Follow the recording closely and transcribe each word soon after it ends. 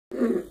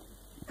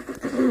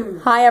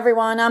Hi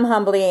everyone, I'm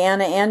Humbly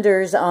Anna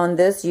Anders on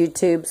this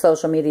YouTube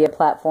social media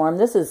platform.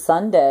 This is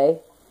Sunday,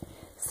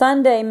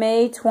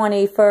 May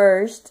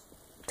 21st,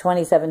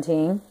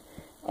 2017.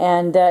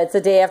 And it's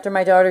the day after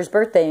my daughter's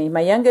birthday,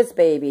 my youngest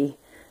baby,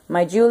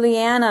 my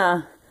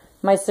Juliana,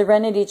 my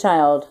Serenity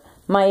child,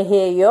 my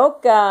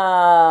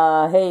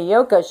Heyoka.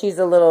 Heyoka, she's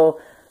a little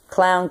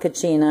clown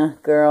kachina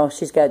girl.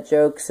 She's got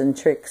jokes and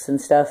tricks and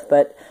stuff,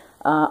 but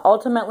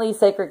ultimately,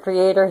 Sacred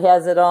Creator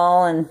has it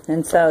all,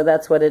 and so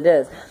that's what it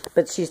is.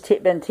 But she's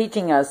been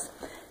teaching us.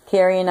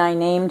 Carrie and I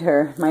named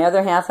her. My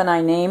other half and I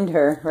named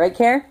her. Right,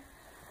 Carrie?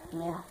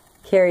 Yeah.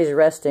 Carrie's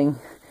resting.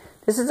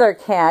 This is our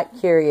cat,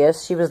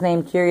 Curious. She was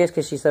named Curious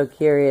because she's so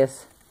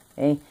curious.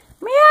 Hey,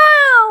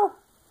 meow!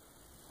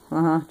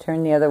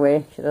 Turn the other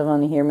way. She doesn't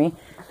want to hear me.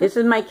 This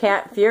is my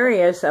cat,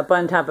 Furious, up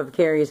on top of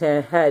Carrie's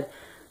head.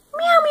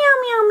 Meow, meow,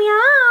 meow,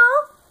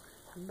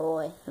 meow.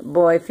 Boy.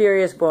 Boy,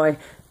 Furious boy.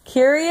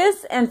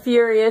 Curious and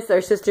Furious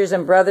are sisters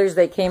and brothers.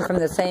 They came from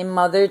the same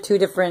mother. Two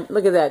different,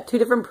 look at that, two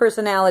different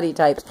personality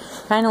types.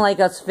 Kind of like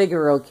us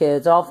Figaro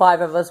kids. All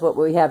five of us,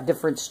 we have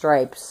different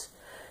stripes.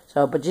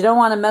 So, but you don't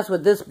want to mess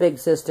with this big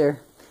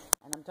sister.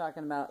 And I'm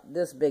talking about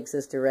this big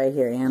sister right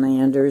here, Anna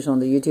Anders on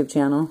the YouTube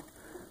channel.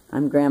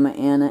 I'm Grandma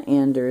Anna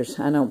Anders.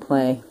 I don't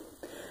play.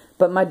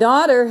 But my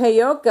daughter,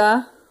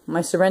 Heyoka,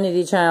 my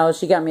Serenity child,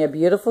 she got me a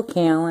beautiful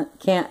candle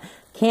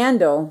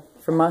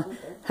from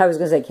I was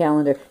going to say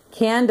calendar.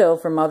 Candle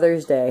for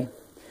Mother's Day.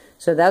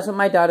 So that's what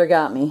my daughter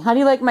got me. How do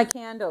you like my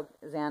candle,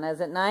 Xana?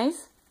 Is it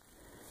nice?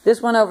 This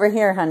one over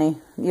here, honey.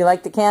 You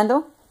like the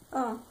candle?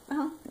 Oh,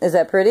 Is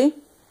that pretty?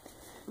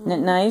 Isn't it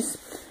nice?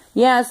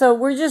 Yeah, so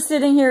we're just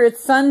sitting here.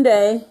 It's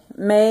Sunday,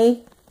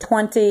 May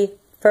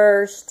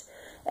 21st.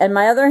 And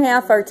my other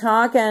half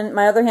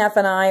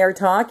and I are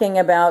talking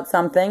about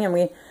something, and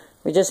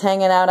we're just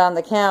hanging out on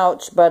the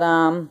couch. But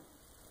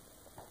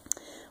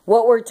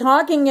what we're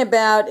talking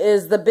about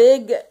is the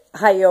big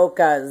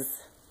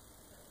Heyokas.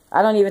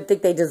 I don't even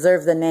think they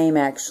deserve the name,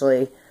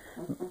 actually.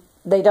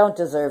 They don't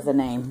deserve the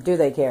name, do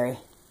they, Carrie?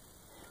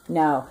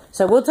 No.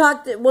 So we'll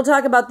talk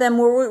about them.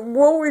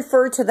 We'll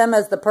refer to them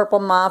as the Purple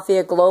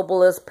Mafia,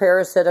 globalist,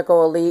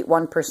 parasitical elite,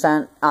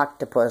 1%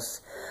 octopus.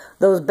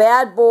 Those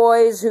bad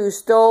boys who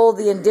stole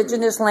the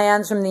indigenous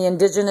lands from the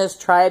indigenous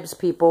tribes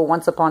people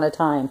once upon a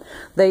time.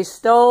 They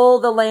stole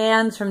the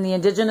lands from the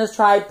indigenous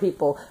tribe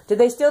people. Did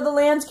they steal the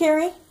lands,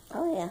 Carrie?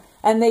 Oh, yeah.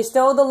 And they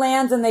stole the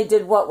lands and they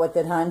did what with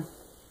it, hon?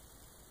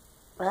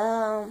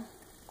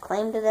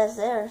 Claimed it as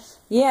theirs.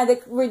 Yeah,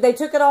 they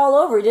took it all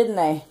over, didn't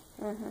they?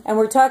 And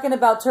we're talking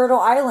about Turtle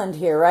Island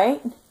here,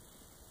 right?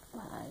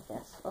 I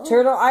guess so.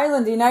 Turtle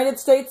Island, the United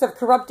States of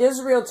corrupt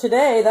Israel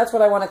today. That's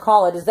what I want to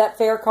call it. Is that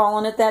fair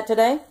calling it that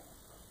today?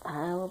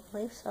 I would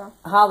believe so.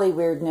 Holly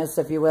weirdness,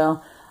 if you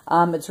will.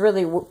 It's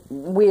really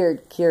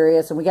weird,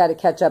 curious, and we got to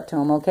catch up to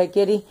them, okay,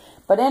 kitty?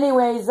 But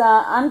anyways,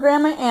 I'm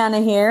Grandma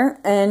Anna here,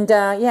 and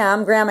yeah,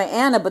 I'm Grandma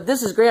Anna, but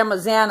this is Grandma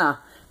Xana.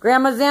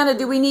 Grandma Xana,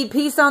 do we need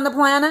peace on the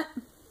planet?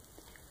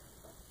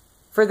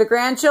 For the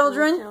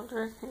grandchildren?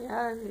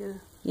 Yeah, I do.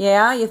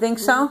 Yeah, you think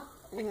so?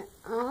 Yeah.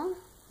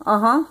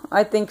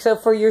 I think so.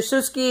 For your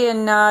Suski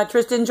and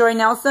Tristan Joy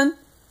Nelson?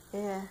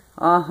 Yeah.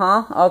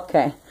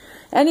 Okay.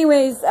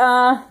 Anyways,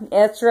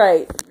 that's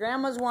right.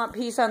 Grandmas want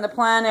peace on the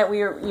planet.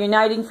 We are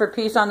uniting for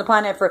peace on the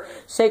planet, for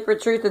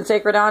sacred truth and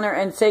sacred honor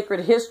and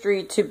sacred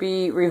history to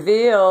be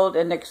revealed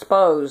and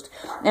exposed.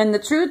 And the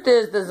truth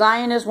is, the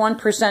Zionist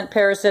 1%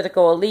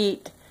 parasitical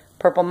elite,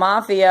 Purple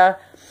Mafia,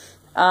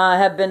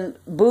 have been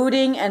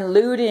booting and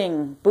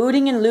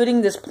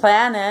looting this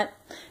planet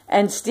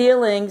and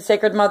stealing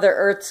Sacred Mother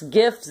Earth's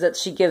gifts that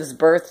she gives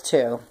birth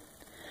to.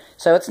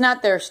 So it's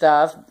not their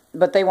stuff,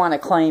 but they want to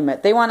claim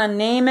it. They want to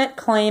name it,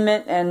 claim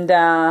it,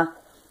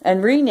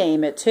 and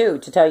rename it too,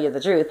 to tell you the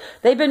truth.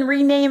 They've been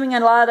renaming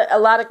a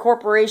lot of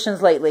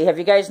corporations lately. Have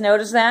you guys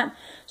noticed that?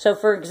 So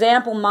for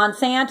example,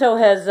 Monsanto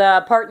has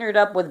partnered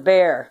up with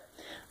Bayer.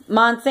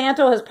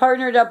 Monsanto has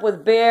partnered up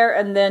with Bayer,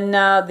 and then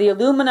the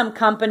aluminum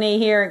company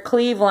here in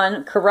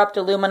Cleveland, Corrupt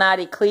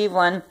Illuminati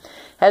Cleveland,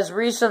 has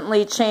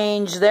recently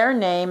changed their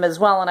name as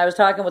well. And I was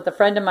talking with a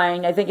friend of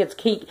mine, I think it's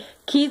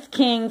Keith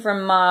King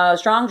from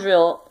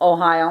Strongsville,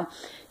 Ohio.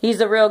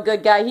 He's a real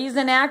good guy. He's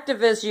an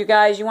activist, you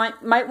guys. You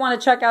might want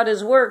to check out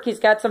his work. He's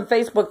got some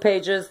Facebook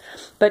pages.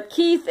 But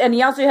Keith, and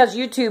he also has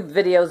YouTube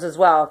videos as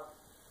well.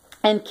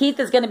 And Keith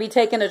is going to be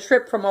taking a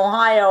trip from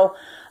Ohio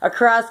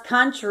across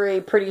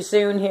country pretty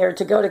soon here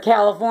to go to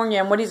California.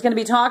 And what he's going to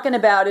be talking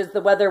about is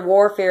the weather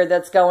warfare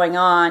that's going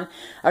on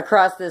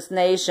across this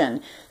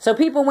nation. So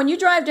people, when you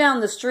drive down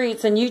the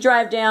streets and you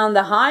drive down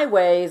the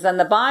highways and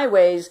the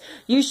byways,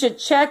 you should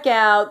check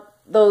out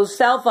those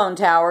cell phone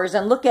towers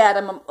and look at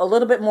them a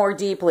little bit more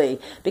deeply,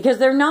 because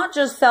they're not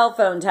just cell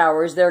phone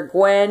towers, they're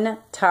Gwen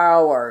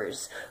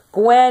towers.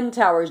 Gwen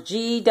Towers,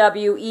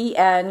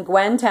 Gwen,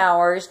 Gwen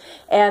Towers,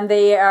 and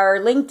they are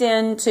linked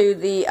into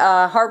the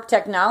HARP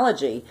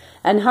technology.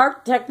 And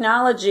HARP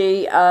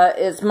technology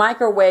is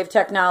microwave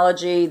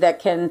technology that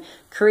can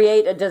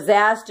create a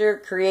disaster,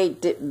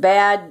 create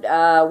bad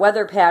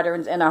weather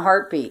patterns in a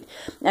heartbeat.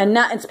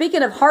 And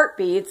speaking of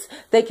heartbeats,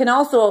 they can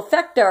also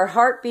affect our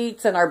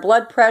heartbeats and our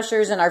blood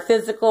pressures and our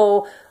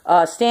physical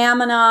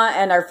stamina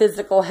and our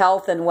physical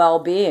health and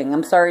well-being.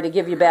 I'm sorry to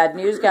give you bad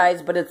news,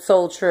 guys, but it's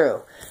so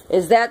true.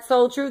 Is that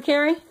so true,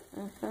 Carrie?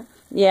 Mm-hmm.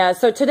 Yeah,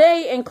 so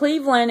today in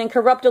Cleveland, in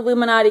corrupt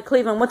Illuminati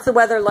Cleveland, what's the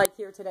weather like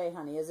here today,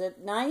 honey? Is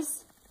it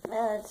nice?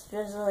 Yeah, it's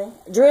drizzly.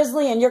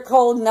 Drizzly, and you're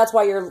cold, and that's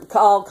why you're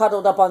all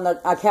cuddled up on the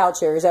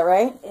couch here. Is that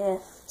right? Yeah.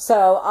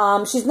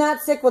 So, she's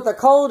not sick with a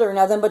cold or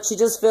nothing, but she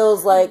just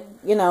feels like,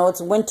 you know, it's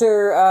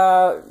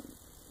winter,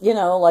 you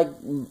know, like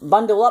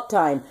bundle up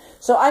time.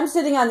 So I'm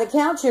sitting on the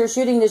couch here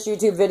shooting this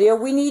YouTube video.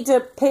 We need to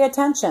pay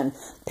attention.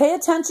 Pay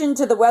attention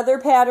to the weather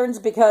patterns,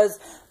 because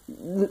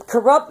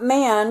corrupt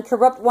man,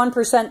 corrupt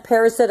 1%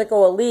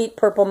 parasitical elite,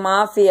 purple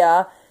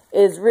mafia,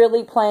 is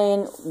really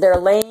playing their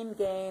lame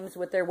games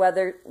with their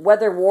weather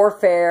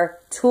warfare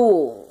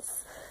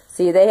tools.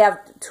 See, they have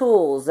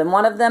tools, and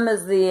one of them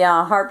is the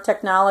HARP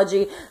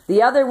technology.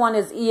 The other one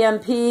is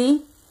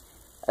EMP,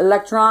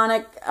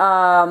 electronic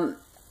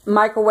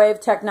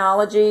microwave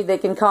technology. They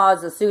can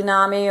cause a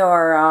tsunami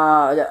or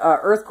a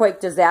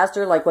earthquake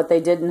disaster like what they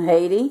did in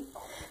Haiti.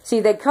 See,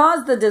 they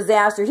cause the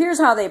disaster. Here's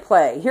how they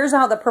play. Here's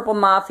how the purple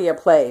mafia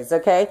plays,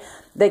 okay?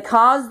 They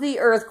cause the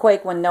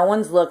earthquake when no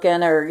one's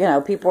looking, or, you know,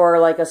 people are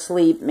like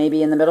asleep,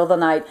 maybe in the middle of the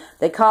night.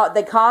 They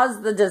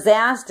cause the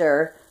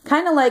disaster,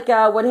 kind of like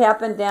what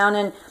happened down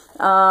in,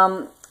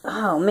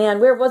 oh man,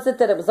 where was it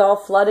that it was all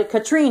flooded?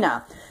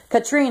 Katrina,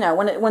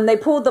 when they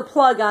pulled the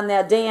plug on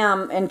that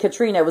dam in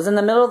Katrina, it was in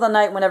the middle of the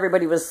night when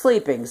everybody was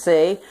sleeping,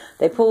 see?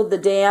 They pulled the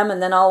dam,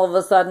 and then all of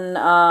a sudden,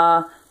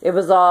 it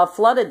was all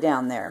flooded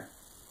down there.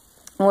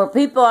 Well,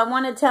 people, I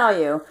want to tell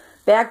you,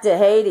 back to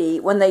Haiti,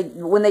 when they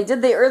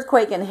did the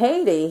earthquake in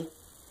Haiti,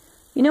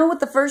 you know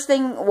what the first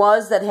thing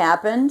was that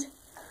happened?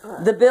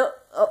 The bill.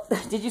 Oh,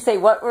 did you say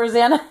what,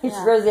 Rosanna?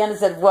 Yeah. Rosanna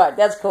said what?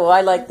 That's cool.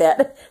 I like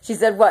that. She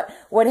said what?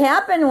 What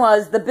happened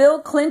was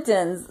the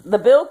Clintons,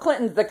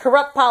 the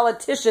corrupt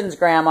politicians,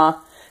 Grandma,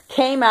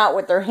 came out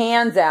with their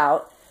hands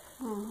out.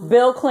 Mm-hmm.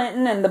 Bill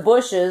Clinton and the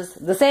Bushes,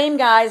 the same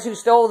guys who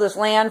stole this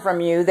land from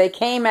you, they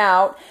came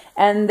out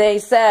and they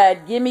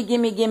said, gimme,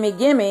 gimme, gimme,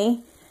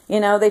 gimme. You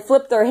know, they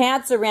flipped their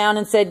hats around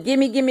and said,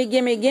 gimme, gimme,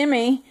 gimme,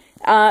 gimme,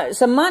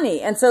 some money.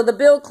 And so the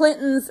Bill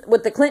Clintons,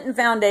 with the Clinton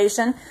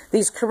Foundation,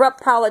 these corrupt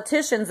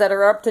politicians that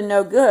are up to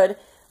no good,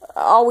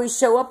 always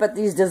show up at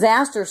these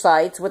disaster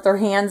sites with their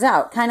hands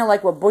out. Kind of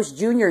like what Bush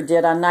Jr.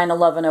 did on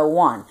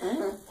 9/11/01.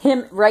 Mm-hmm.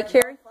 Him, right,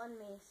 Carrie?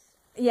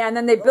 Yeah, and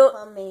then they built...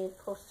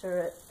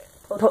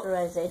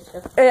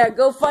 Posterization. Yeah,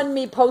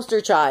 GoFundMe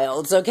poster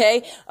childs,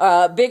 okay?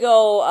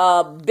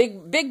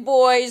 Big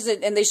boys,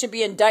 and they should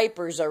be in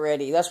diapers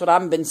already. That's what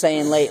I've been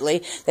saying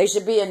lately. They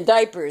should be in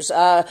diapers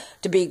to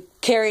be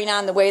carrying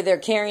on the way they're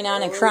carrying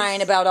on and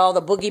crying about all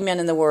the boogeymen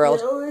in the world.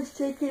 They're always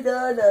taking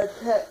on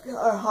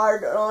our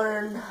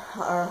hard-earned,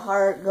 our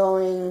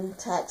hard-going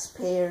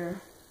taxpayer.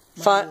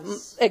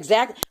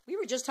 Exactly. We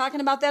were just talking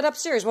about that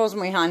upstairs,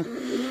 wasn't we, hon?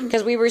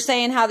 Because we were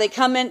saying how they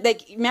come in.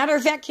 Matter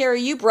of fact, Carrie,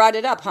 you brought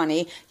it up,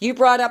 honey. You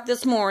brought up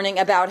this morning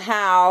about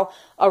how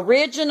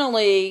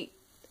originally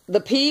the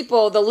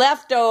people, the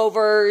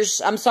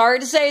leftovers, I'm sorry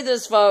to say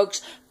this,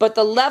 folks, but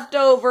the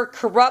leftover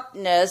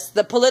corruptness,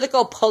 the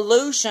political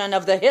pollution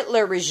of the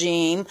Hitler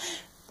regime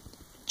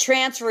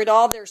transferred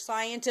all their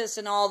scientists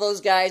and all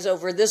those guys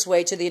over this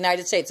way to the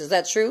United States. Is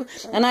that true?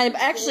 And I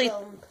actually...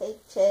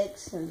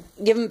 Paychecks and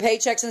give them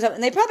paychecks and stuff,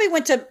 and they probably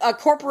went to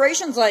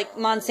corporations like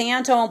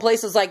Monsanto and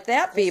places like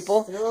that.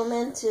 People threw them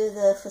into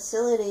the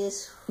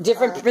facilities,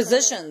 different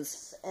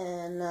positions,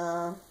 and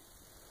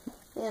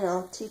you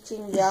know,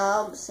 teaching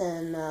jobs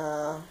and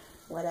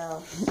what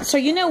else? So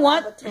you know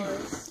what? I'm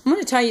going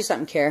to tell you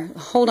something, Kara.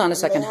 Hold on a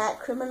second. They had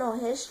criminal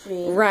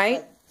history,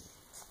 right?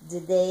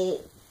 Did they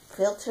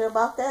filter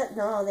about that?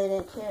 No, they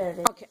didn't care.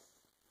 Okay.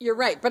 You're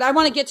right, but I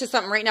want to get to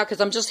something right now because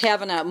I'm just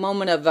having a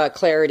moment of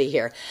clarity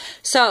here.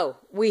 So,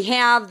 we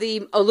have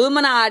the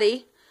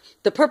Illuminati.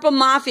 The Purple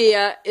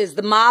Mafia is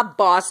the mob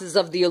bosses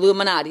of the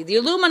Illuminati. The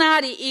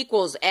Illuminati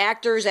equals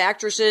actors,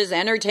 actresses,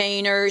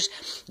 entertainers,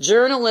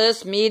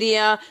 journalists,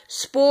 media,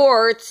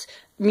 sports,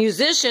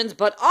 musicians,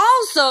 but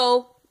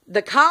also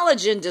the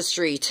college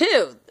industry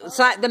too,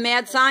 the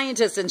mad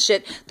scientists and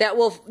shit that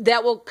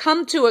will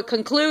come to a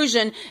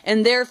conclusion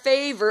in their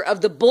favor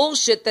of the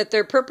bullshit that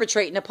they're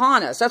perpetrating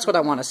upon us. That's what I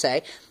want to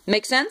say.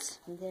 Make sense?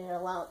 They're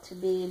allowed to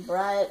be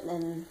bribed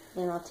and,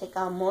 you know, take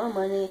on more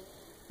money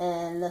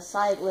and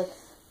side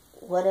with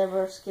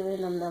whatever's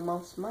giving them the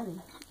most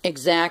money.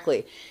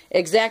 Exactly,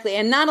 exactly.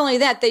 And not only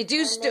that, they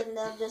do. And then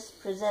they'll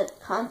just present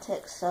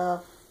context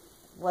of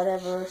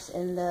whatever's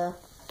in the,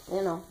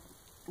 you know,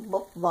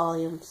 book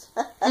volumes.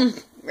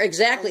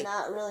 Exactly. And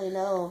not really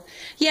know.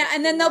 Yeah,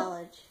 and then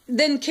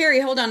then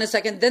Carrie, hold on a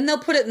second. Then they'll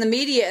put it in the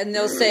media and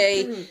they'll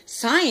say,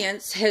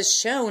 science has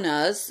shown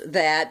us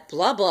that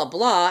blah, blah,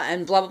 blah,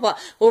 and blah, blah, blah.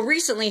 Well,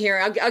 recently here,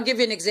 I'll give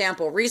you an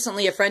example.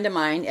 Recently, a friend of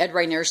mine, Ed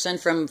Reinerson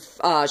from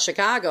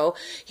Chicago,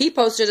 he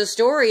posted a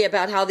story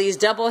about how these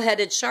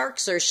double-headed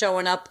sharks are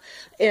showing up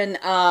in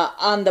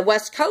on the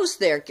West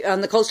Coast there,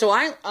 on the coastal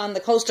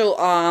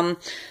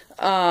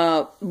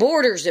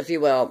borders, if you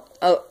will.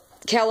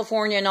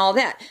 California and all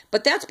that.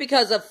 But that's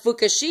because of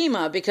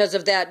Fukushima, because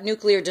of that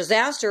nuclear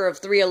disaster of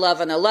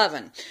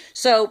 3/11/11.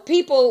 So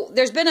people,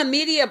 there's been a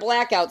media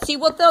blackout. See,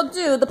 what they'll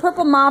do, the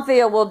Purple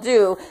Mafia will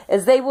do,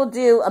 is they will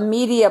do a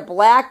media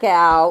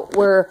blackout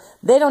where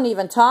they don't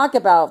even talk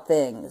about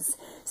things.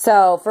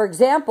 So, for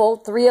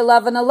example,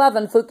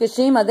 3/11/11,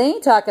 Fukushima, they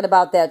ain't talking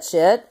about that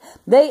shit.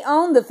 They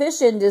own the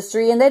fish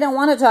industry, and they don't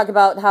want to talk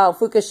about how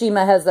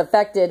Fukushima has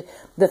affected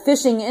the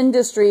fishing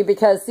industry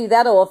because, see,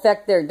 that'll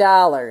affect their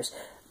dollars.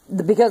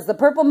 Because the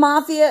Purple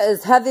Mafia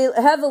is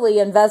heavily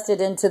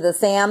invested into the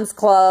Sam's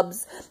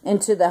Clubs,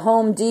 into the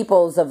Home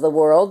Depots of the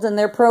world, and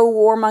they're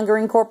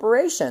pro-warmongering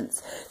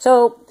corporations.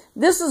 So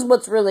this is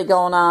what's really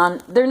going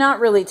on. They're not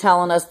really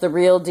telling us the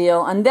real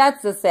deal, and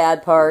that's the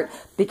sad part,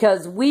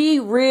 because we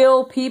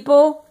real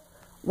people,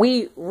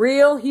 we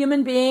real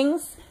human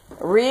beings,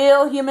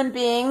 real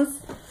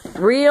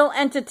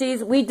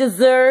entities, we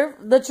deserve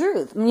the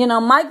truth. You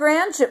know,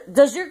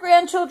 does your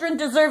grandchildren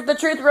deserve the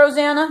truth,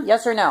 Rosanna?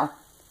 Yes or no?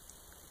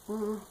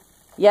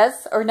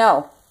 Yes or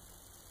no?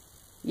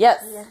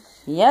 Yes.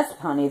 Yes,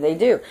 honey, they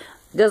do.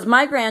 Does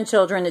my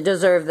grandchildren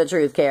deserve the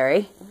truth,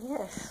 Carrie?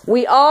 Yes.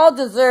 We all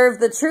deserve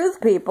the truth,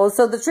 people.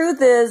 So the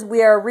truth is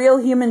we are real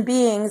human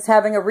beings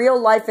having a real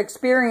life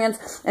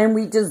experience, and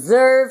we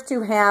deserve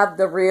to have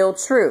the real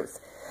truth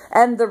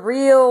and the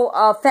real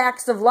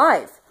facts of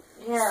life.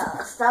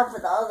 Yeah, stop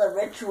with all the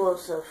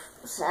rituals of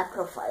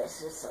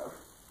sacrifices of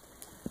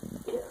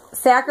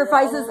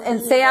sacrifices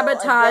and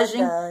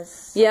sabotaging.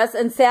 Yes,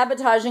 and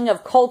sabotaging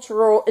of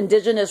cultural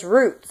indigenous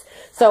roots.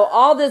 So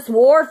all this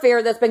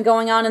warfare that's been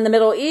going on in the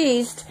Middle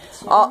East.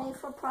 Tyranny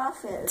for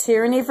profit.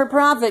 Tyranny for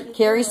profit.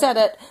 Carrie said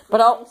it.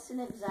 But all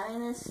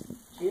Zionists,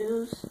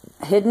 Jews.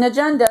 Hidden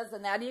agendas,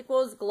 and that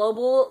equals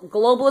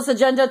globalist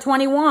agenda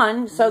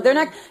 21. So they're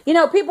not, you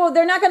know, people,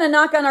 they're not going to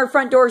knock on our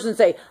front doors and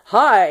say,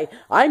 "Hi,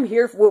 I'm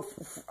here.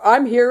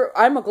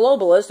 I'm a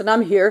globalist, and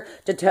I'm here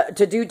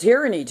to do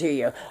tyranny to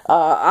you.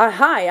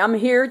 Hi, I'm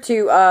here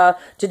to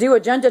do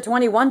agenda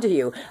 21 to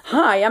you.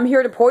 Hi, I'm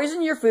here to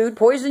poison your food,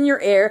 poison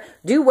your air,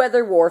 do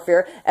weather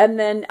warfare, and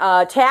then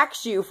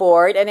tax you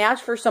for it, and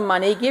ask for some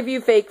money, give you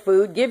fake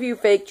food, give you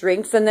fake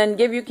drinks, and then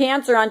give you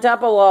cancer on top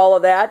of all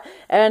of that,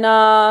 and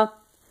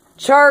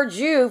charge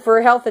you for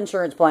a health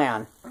insurance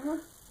plan."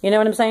 You know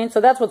what I'm saying?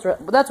 So that's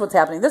what's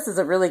happening. This is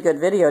a really good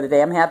video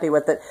today. I'm happy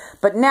with it.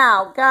 But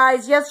now,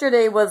 guys,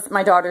 yesterday was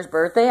my daughter's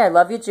birthday. I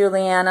love you,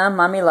 Juliana.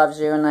 Mommy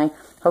loves you, and I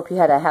hope you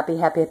had a happy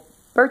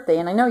birthday,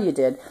 and I know you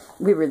did.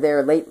 We were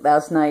there late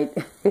last night.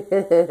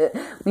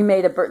 We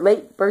made a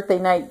late birthday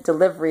night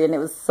delivery, and it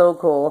was so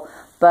cool.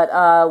 But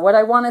what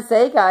I want to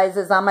say, guys,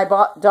 is on my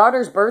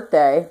daughter's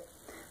birthday,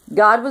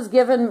 God was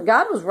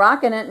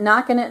rocking it,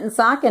 knocking it, and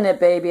socking it,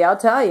 baby, I'll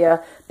tell you,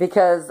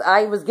 because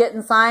I was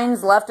getting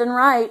signs left and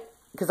right,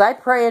 because I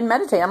pray and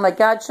meditate. I'm like,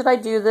 God, should I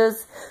do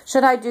this?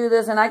 Should I do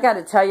this? And I got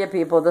to tell you,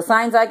 people, the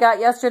signs I got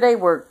yesterday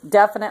were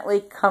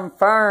definitely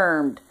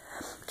confirmed.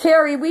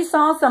 Carrie, we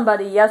saw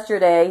somebody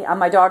yesterday on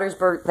my daughter's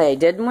birthday,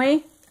 didn't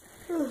we?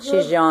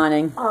 She's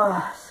yawning.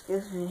 Oh,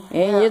 excuse me.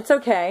 Yeah. It's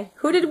okay.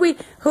 Who did we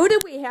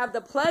have the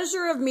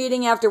pleasure of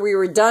meeting after we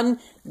were done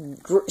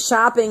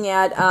shopping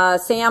at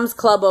Sam's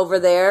Club over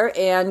there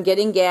and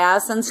getting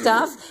gas and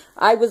stuff?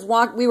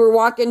 We were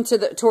walking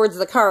towards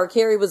the car.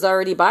 Carrie was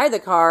already by the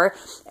car,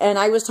 and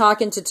I was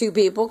talking to two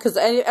people, because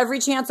every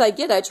chance I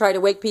get, I try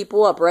to wake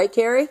people up, right,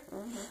 Carrie?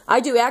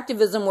 I do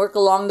activism work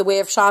along the way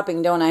of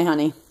shopping, don't I,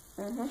 honey?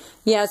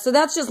 Yeah, so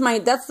that's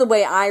the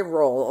way I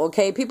roll,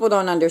 okay? People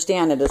don't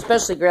understand it,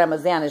 especially Grandma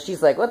Xana.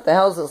 She's like, what the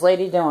hell is this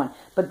lady doing?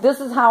 But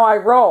this is how I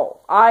roll.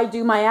 I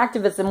do my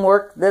activism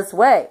work this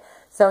way.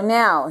 So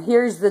now,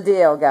 here's the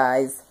deal,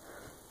 guys.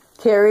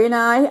 Carrie and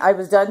I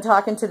was done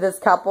talking to this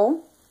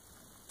couple.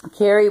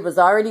 Carrie was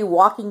already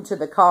walking to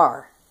the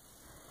car.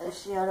 And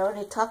she had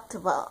already talked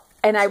about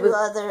two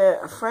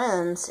other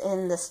friends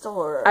in the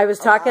store. I was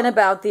talking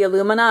about the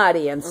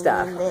Illuminati and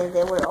stuff. And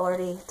they were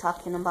already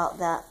talking about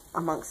that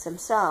amongst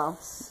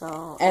themselves.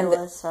 So and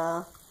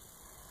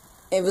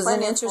it was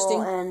an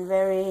interesting and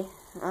very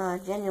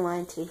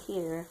genuine to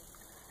hear.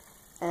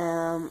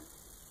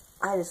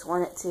 I just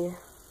wanted to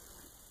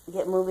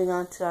get moving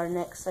on to our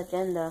next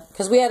agenda.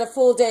 Because we had a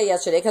full day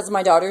yesterday because of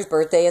my daughter's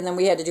birthday, and then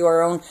we had to do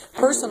our own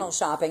personal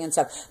shopping and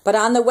stuff. But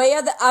on the way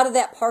out of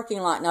that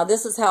parking lot, now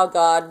this is how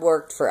God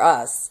worked for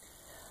us.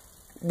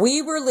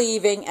 We were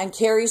leaving, and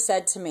Carrie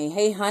said to me,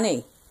 "Hey,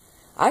 honey,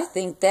 I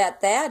think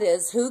that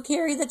is..." Who,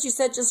 Carrie, that you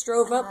said just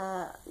drove up?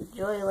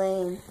 Joy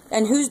Lane.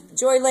 And who's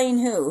Joy Lane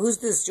who? Who's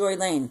this Joy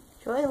Lane?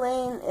 Joy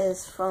Lane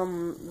is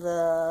from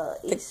the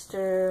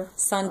Easter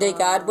Sunday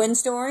Godwin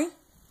story?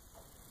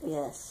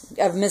 Yes.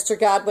 Of Mr.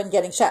 Godwin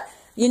getting shot.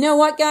 You know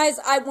what, guys?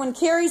 When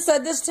Carrie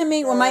said this to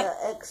me, when my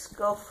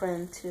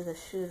ex-girlfriend to the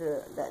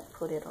shooter that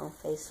put it on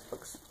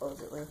Facebook,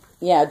 supposedly.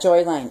 Yeah,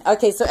 Joy Lane.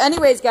 Okay, so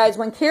anyways, guys,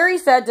 when Carrie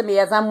said to me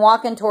as I'm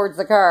walking towards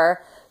the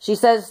car, she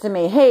says to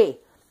me, "Hey,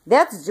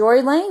 that's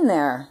Joy Lane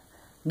there.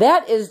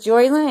 That is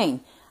Joy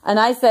Lane." And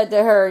I said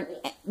to her,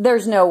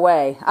 "There's no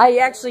way." I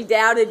actually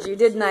doubted you,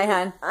 didn't I,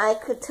 hon? I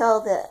could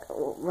tell that,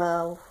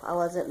 well, I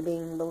wasn't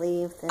being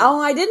believed. Oh,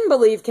 I didn't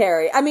believe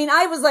Carrie. I mean,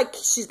 I was like,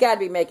 she's got to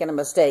be making a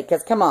mistake,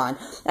 because come on.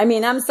 I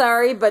mean, I'm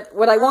sorry, but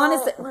what I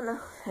want to say...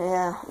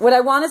 Yeah. What I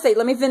want to say,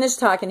 let me finish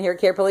talking here,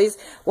 Carrie, please.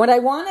 What I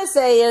want to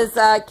say is,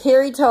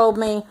 Carrie told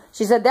me,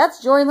 she said,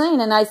 "That's Joy Lane."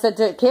 And I said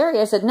to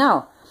Carrie, I said,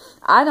 "No,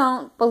 I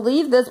don't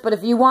believe this, but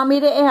if you want me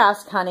to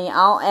ask, honey,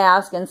 I'll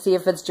ask and see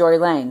if it's Joy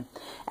Lane."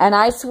 And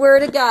I swear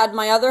to God,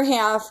 my other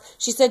half,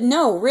 she said,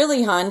 "No,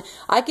 really, hon,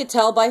 I could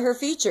tell by her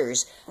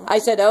features." I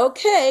said,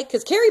 "Okay,"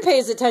 because Carrie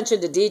pays attention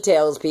to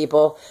details,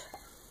 people.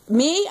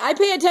 Me, I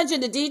pay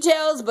attention to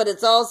details, but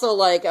it's also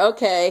like,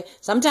 okay,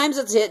 sometimes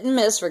it's hit and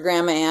miss for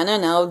Grandma Anna,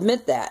 and I'll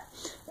admit that.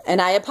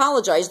 And I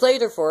apologize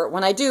later for it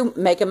when I do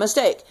make a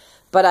mistake.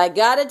 But I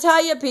gotta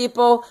tell you,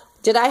 people,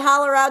 did I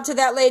holler out to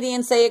that lady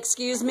and say,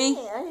 "Excuse me"?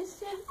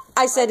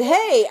 I said,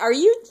 "Hey, are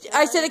you,"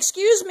 I said,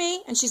 "Excuse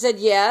me." And she said,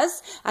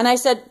 "Yes." And I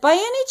said, "By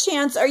any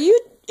chance,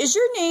 is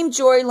your name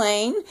Joy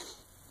Lane?"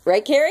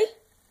 Right, Carrie?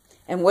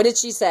 And what did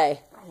she say?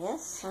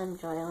 "Yes, I'm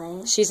Joy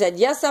Lane." She said,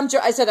 "Yes, I'm Joy."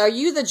 I said, "Are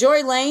you the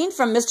Joy Lane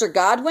from Mr.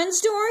 Godwin's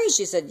story?"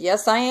 She said,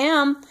 "Yes, I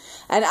am."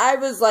 And I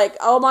was like,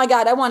 oh my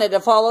God, I wanted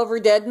to fall over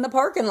dead in the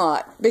parking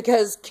lot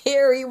because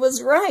Carrie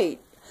was right.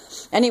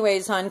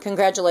 Anyways, hon,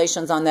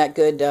 congratulations on that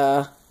good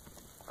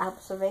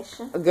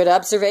observation. Good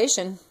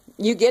observation.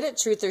 You get it,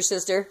 truther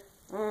sister.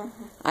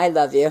 Mm-hmm. I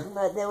love you.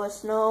 But there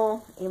was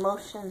no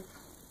emotion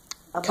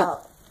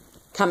about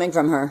coming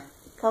from her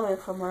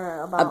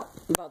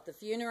about the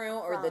funeral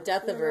or the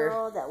death of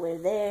her. That we're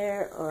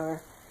there,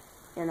 or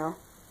you know.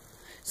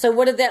 So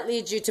what did that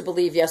lead you to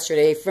believe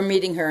yesterday from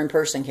meeting her in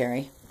person,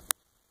 Carrie?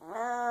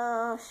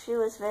 She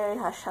was very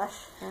hush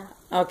hush.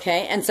 Yeah.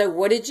 Okay, and so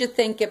what did you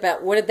think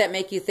about? What did that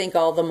make you think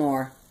all the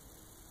more?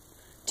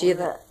 Do you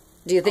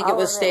think it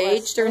was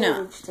staged or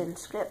not? Staged and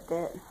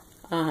scripted.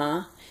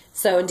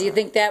 So do you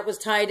think that was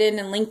tied in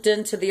and linked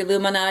into the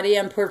Illuminati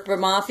and Purple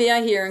Mafia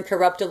here in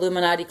corrupt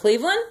Illuminati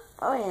Cleveland?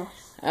 Oh, yes.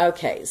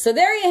 Okay, so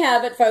there you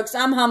have it, folks.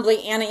 I'm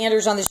humbly Anna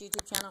Anders on this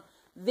YouTube channel.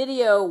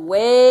 Video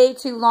way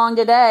too long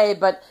today,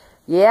 but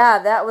yeah,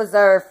 that was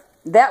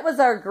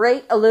our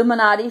great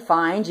Illuminati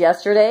find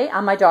yesterday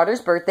on my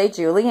daughter's birthday,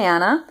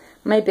 Juliana,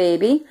 my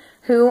baby,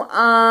 who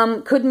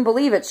couldn't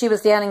believe it. She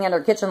was standing in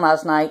her kitchen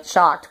last night,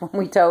 shocked when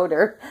we told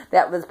her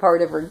that was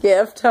part of her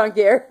gift, huh,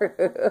 Gary?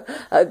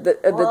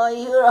 Well,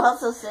 you were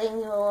also saying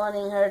you were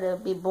wanting her to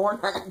be born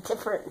on a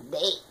different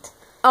date.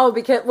 Oh,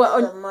 because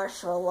of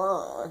martial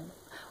law.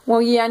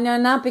 Well, yeah, no,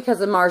 not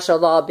because of martial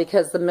law,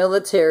 because the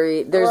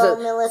military, there's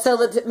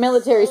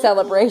military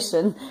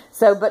celebration.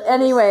 So, but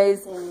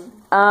anyways,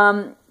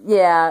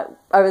 yeah,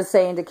 I was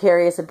saying to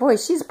Carrie, I said, boy,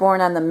 she's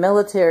born on the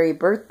military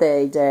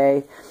birthday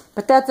day.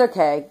 But that's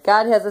okay.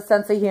 God has a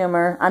sense of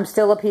humor. I'm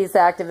still a peace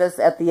activist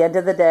at the end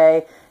of the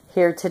day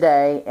here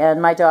today,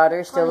 and my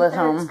daughter's still at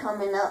home. 23rd is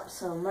coming up,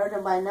 so Murder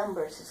by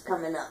Numbers is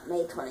coming up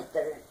May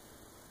 23rd.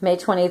 May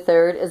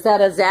 23rd. Is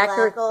that a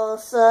Zachary?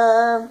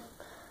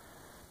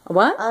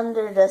 What?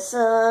 Under the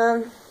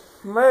Sun.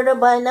 Murder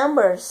by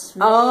Numbers.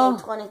 May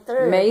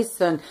 23rd.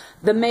 Mason.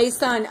 The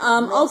Mason.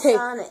 Okay.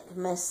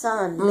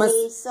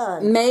 Masonic.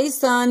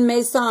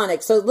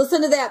 So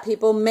listen to that,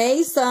 people.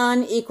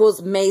 Mason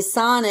equals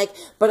Masonic.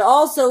 But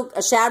also,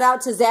 a shout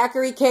out to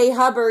Zachary K.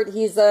 Hubbard.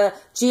 He's a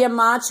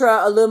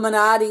Gematria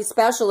Illuminati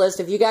specialist.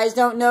 If you guys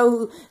don't know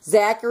who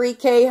Zachary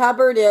K.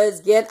 Hubbard is,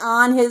 get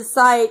on his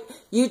site,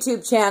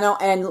 YouTube channel,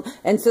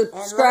 and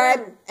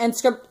subscribe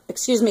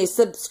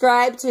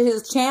subscribe to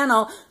his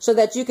channel so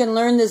that you can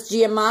learn this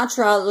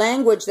Gematria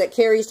language that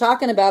Carrie's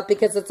talking about,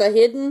 because it's a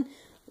hidden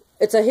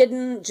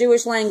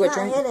Jewish language. It's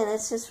not hidden,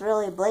 it's just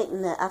really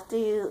blatant. After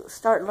you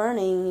start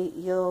learning,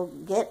 you'll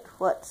get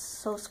what's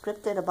so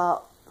scripted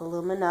about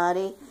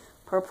Illuminati,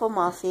 Purple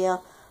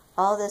Mafia,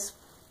 all this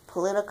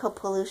political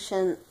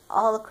pollution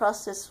all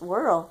across this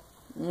world.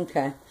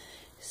 Okay.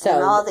 So,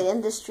 and all the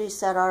industries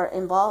that are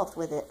involved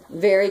with it.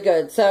 Very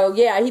good. So,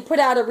 yeah, he put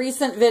out a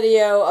recent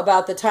video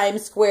about the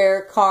Times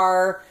Square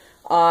car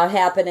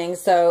happening.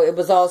 So, it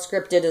was all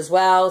scripted as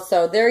well.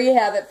 So, there you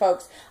have it,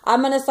 folks.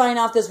 I'm going to sign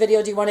off this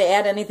video. Do you want to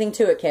add anything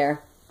to it,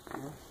 Care?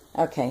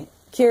 Okay.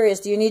 Curious,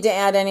 do you need to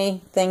add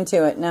anything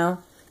to it? No?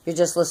 You're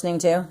just listening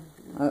to?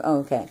 Oh,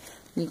 okay.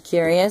 You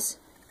curious?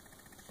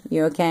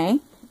 You okay?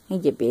 Hey,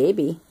 your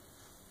baby.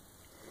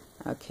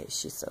 Okay,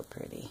 she's so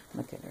pretty.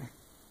 Look at her.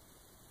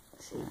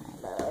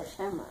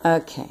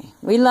 Okay.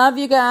 We love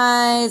you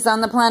guys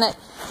on the planet.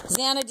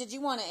 Xana, did you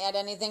want to add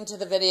anything to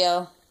the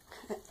video?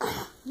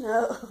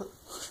 No.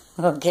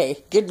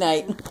 Okay. Good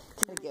night.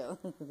 go.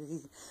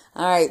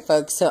 All right,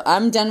 folks. So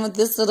I'm done with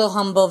this little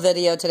humble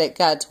video today.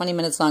 God, 20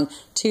 minutes long.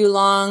 Too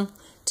long.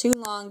 Too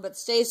long. But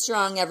stay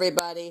strong,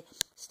 everybody.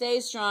 Stay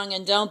strong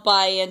and don't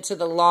buy into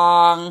the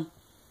long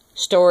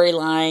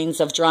storylines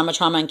of drama,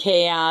 trauma, and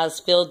chaos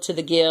filled to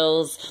the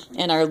gills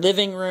in our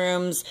living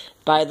rooms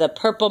by the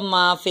Purple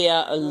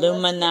Mafia,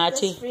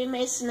 Illuminati. Let's get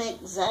this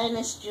Freemasonic,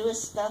 Zionist, Jewish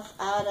stuff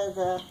out of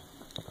the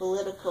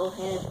political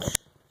heads.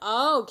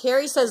 Oh,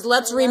 Carrie says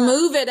let's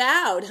remove it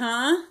out,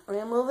 huh?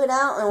 Remove it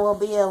out and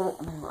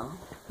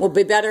We'll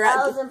be better at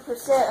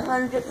 1,000%,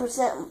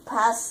 100%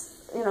 past,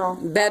 you know.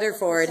 Better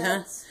for it,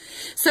 huh?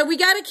 So we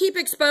got to keep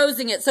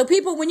exposing it. So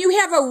people, when you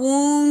have a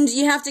wound,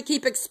 you have to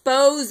keep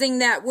exposing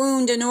that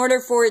wound in order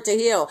for it to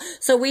heal.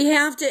 So we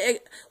have to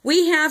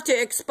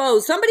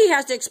expose. Somebody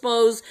has to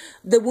expose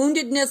the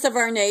woundedness of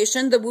our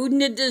nation, the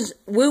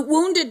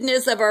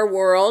woundedness of our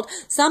world.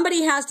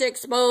 Somebody has to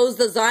expose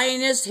the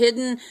Zionist,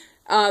 hidden,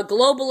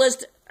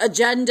 globalist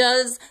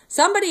agendas.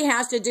 Somebody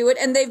has to do it,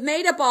 and they've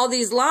made up all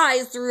these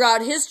lies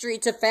throughout history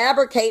to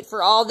fabricate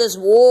for all this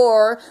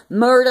war,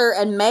 murder,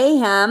 and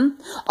mayhem,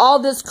 all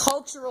this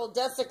cultural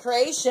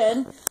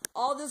desecration,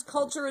 all this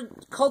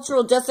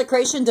cultural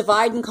desecration,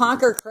 divide and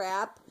conquer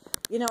crap,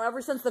 you know, ever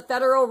since the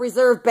Federal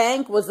Reserve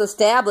Bank was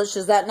established.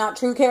 Is that not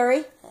true,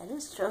 Carrie? That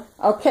is true.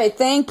 Okay,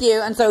 thank you.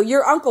 And so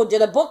your uncle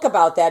did a book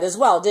about that as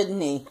well,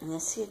 didn't he?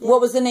 Yes, he did.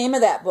 What was the name of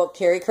that book,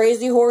 Carrie?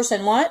 Crazy Horse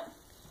and what?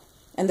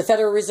 And the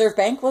Federal Reserve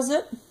Bank, was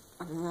it?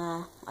 I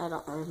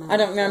don't remember. I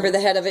don't remember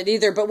the head of it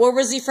either. But where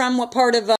was he from? What part of...